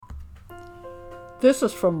This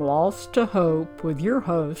is From Lost to Hope with your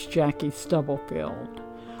host, Jackie Stubblefield.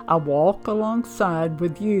 I walk alongside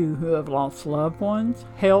with you who have lost loved ones,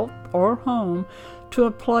 health, or home to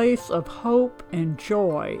a place of hope and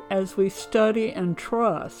joy as we study and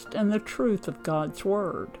trust in the truth of God's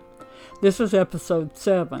Word. This is episode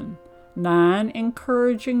 7, 9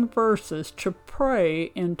 encouraging verses to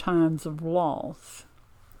pray in times of loss.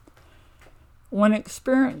 When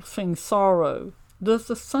experiencing sorrow, does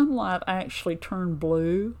the sunlight actually turn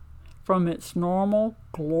blue from its normal,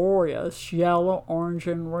 glorious yellow, orange,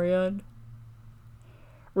 and red?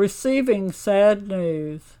 Receiving sad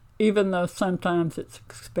news, even though sometimes it's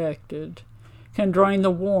expected, can drain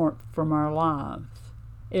the warmth from our lives.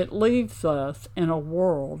 It leaves us in a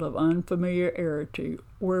world of unfamiliarity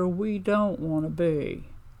where we don't want to be.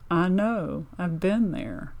 I know, I've been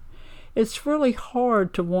there. It's really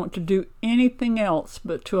hard to want to do anything else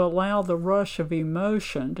but to allow the rush of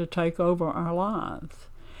emotion to take over our lives.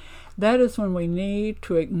 That is when we need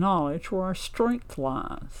to acknowledge where our strength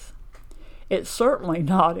lies. It's certainly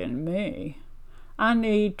not in me. I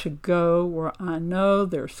need to go where I know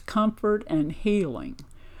there's comfort and healing.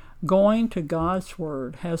 Going to God's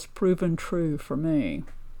Word has proven true for me.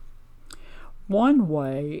 One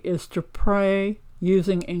way is to pray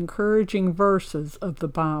using encouraging verses of the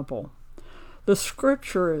Bible. The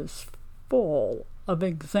Scripture is full of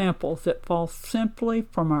examples that fall simply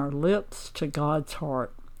from our lips to God's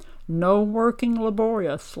heart. No working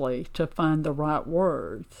laboriously to find the right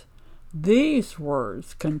words. These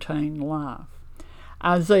words contain life.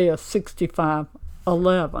 Isaiah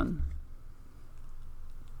 55:11.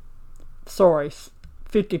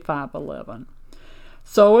 55:11.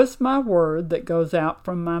 So is my word that goes out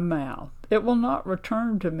from my mouth. It will not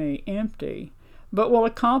return to me empty, but will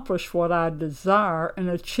accomplish what I desire and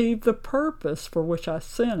achieve the purpose for which I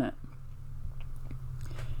sent it.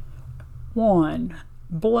 1.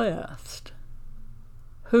 Blessed.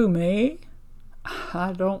 Who, me?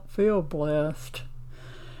 I don't feel blessed.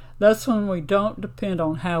 That's when we don't depend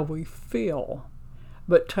on how we feel,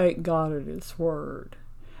 but take God at His word.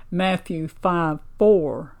 Matthew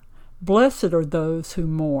 5:4. Blessed are those who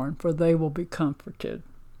mourn, for they will be comforted.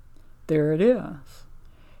 There it is.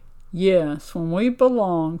 Yes, when we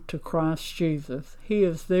belong to Christ Jesus, He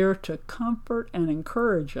is there to comfort and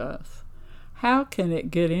encourage us. How can it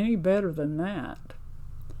get any better than that?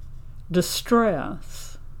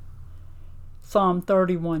 Distress. Psalm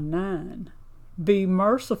 31:9. Be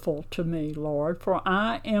merciful to me, Lord, for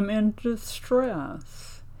I am in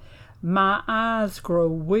distress. My eyes grow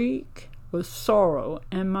weak with sorrow,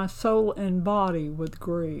 and my soul and body with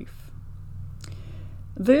grief.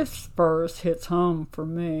 This verse hits home for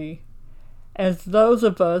me, as those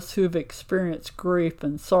of us who've experienced grief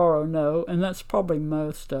and sorrow know, and that's probably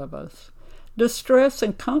most of us. Distress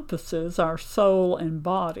encompasses our soul and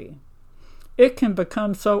body. It can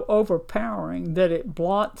become so overpowering that it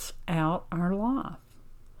blots out our life.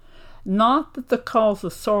 Not that the cause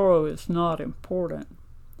of sorrow is not important.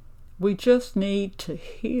 We just need to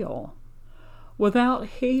heal. Without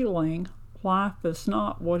healing, life is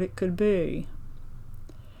not what it could be.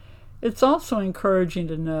 It's also encouraging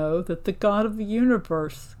to know that the God of the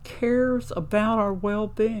universe cares about our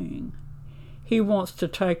well-being. He wants to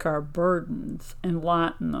take our burdens and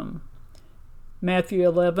lighten them. Matthew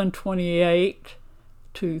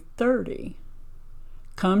 11:28-30.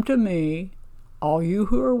 Come to me, all you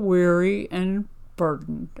who are weary and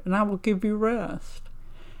burdened, and I will give you rest.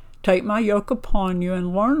 Take my yoke upon you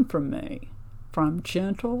and learn from me. For I'm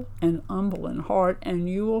gentle and humble in heart, and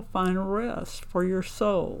you will find rest for your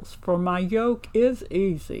souls. For my yoke is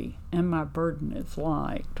easy, and my burden is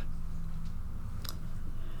light.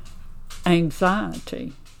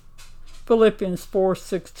 Anxiety. Philippians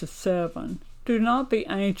 4:6-7. Do not be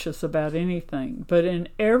anxious about anything, but in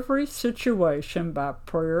every situation by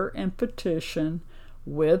prayer and petition,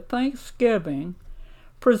 with thanksgiving,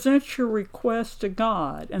 present your request to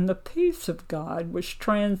God, and the peace of God, which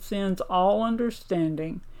transcends all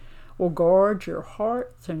understanding, will guard your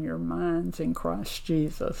hearts and your minds in Christ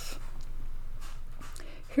Jesus.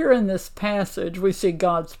 Here in this passage, we see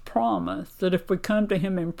God's promise that if we come to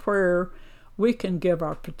Him in prayer, we can give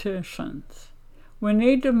our petitions. We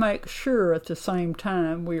need to make sure at the same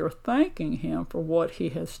time we are thanking Him for what He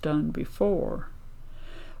has done before.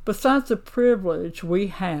 Besides the privilege we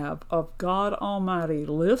have of God Almighty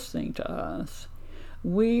listening to us,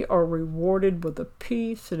 we are rewarded with a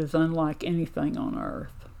peace that is unlike anything on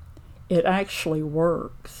earth. It actually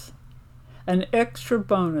works. An extra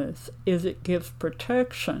bonus is it gives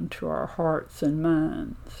protection to our hearts and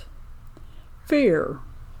minds. Fear.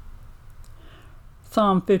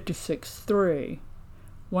 Psalm 56:3.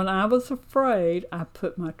 When I was afraid, I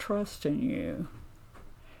put my trust in you.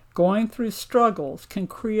 Going through struggles can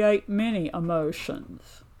create many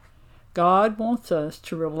emotions. God wants us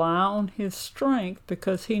to rely on His strength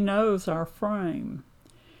because He knows our frame.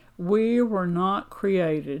 We were not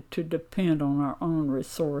created to depend on our own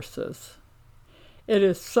resources. It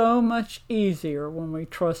is so much easier when we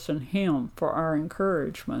trust in Him for our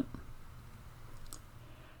encouragement.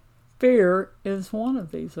 Fear is one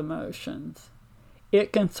of these emotions.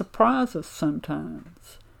 It can surprise us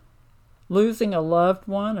sometimes. Losing a loved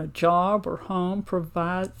one, a job, or home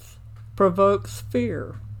provokes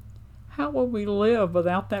fear. How will we live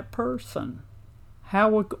without that person? How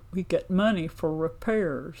will we get money for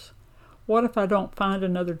repairs? What if I don't find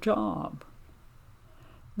another job?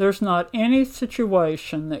 There's not any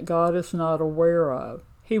situation that God is not aware of.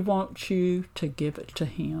 He wants you to give it to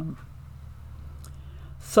Him.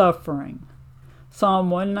 Suffering. Psalm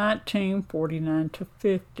 119,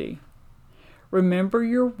 49-50. Remember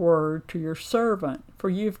your word to your servant, for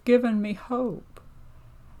you've given me hope.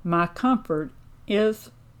 My comfort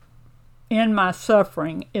is in my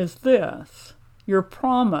suffering is this: your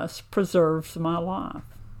promise preserves my life.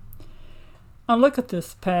 I look at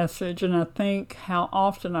this passage and I think how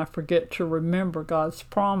often I forget to remember God's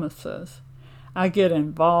promises. I get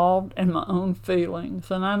involved in my own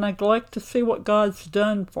feelings and I neglect to see what God's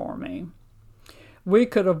done for me. We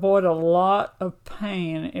could avoid a lot of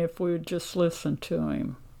pain if we would just listen to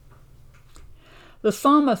Him. The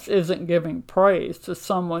psalmist isn't giving praise to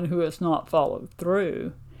someone who has not followed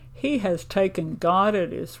through. He has taken God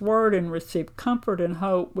at His word and received comfort and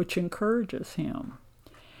hope, which encourages him.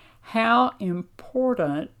 How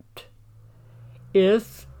important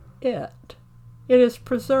is it? It has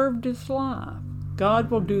preserved his life.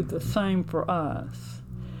 God will do the same for us.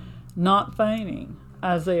 Not fainting,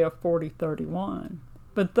 Isaiah 40:31.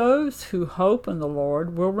 But those who hope in the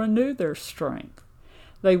Lord will renew their strength.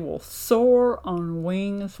 They will soar on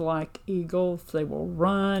wings like eagles. They will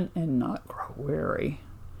run and not grow weary.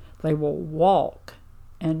 They will walk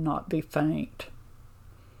and not be faint.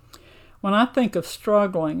 When I think of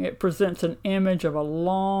struggling, it presents an image of a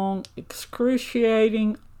long,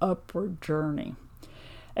 excruciating upward journey.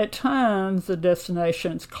 At times, the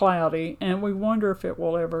destination is cloudy, and we wonder if it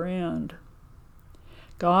will ever end.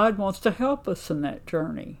 God wants to help us in that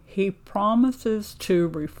journey. He promises to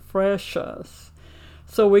refresh us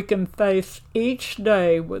so we can face each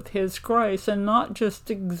day with His grace and not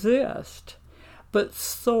just exist, but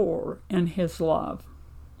soar in His love.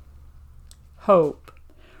 Hope.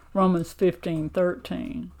 Romans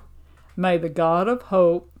 15:13. May the God of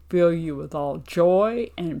hope fill you with all joy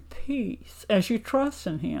and peace as you trust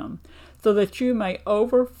in Him, so that you may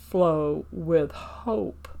overflow with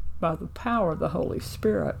hope by the power of the Holy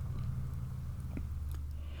Spirit.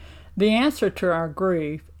 The answer to our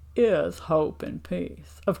grief is hope and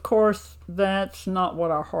peace. Of course, that's not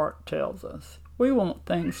what our heart tells us. We want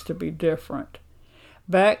things to be different,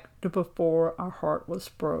 back to before our heart was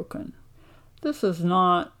broken. This is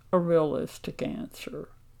not a realistic answer.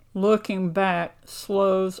 Looking back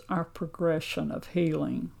slows our progression of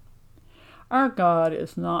healing. Our God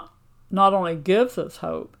is not only gives us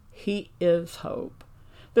hope, He is hope.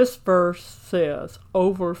 This verse says,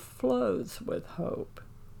 overflows with hope.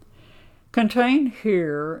 Contained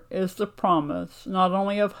here is the promise not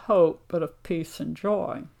only of hope, but of peace and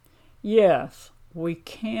joy. Yes, we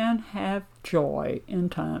can have joy in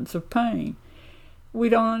times of pain. We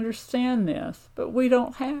don't understand this, but we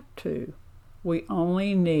don't have to. We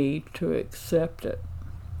only need to accept it.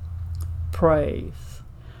 Praise.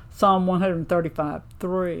 Psalm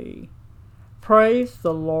 135:3. Praise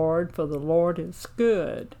the Lord, for the Lord is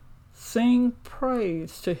good. Sing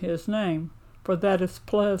praise to His name, for that is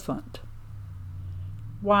pleasant.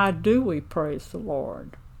 Why do we praise the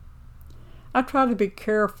Lord? I try to be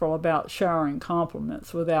careful about showering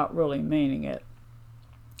compliments without really meaning it.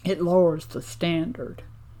 It lowers the standard.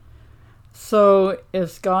 So,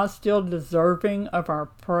 is God still deserving of our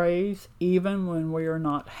praise even when we are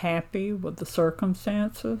not happy with the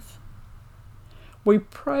circumstances? We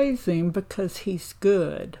praise Him because He's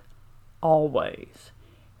good, always.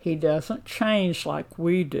 He doesn't change like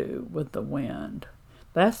we do with the wind.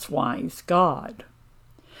 That's why He's God.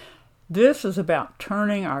 This is about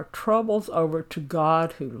turning our troubles over to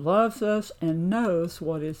God who loves us and knows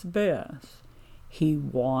what is best. He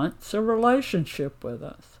wants a relationship with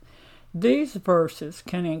us. These verses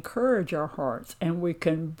can encourage our hearts, and we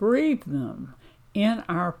can breathe them in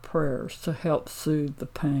our prayers to help soothe the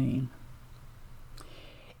pain.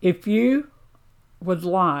 If you would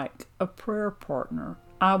like a prayer partner,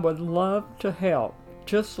 I would love to help.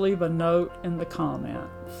 Just leave a note in the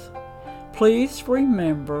comments. Please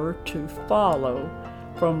remember to follow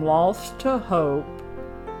From Lost to Hope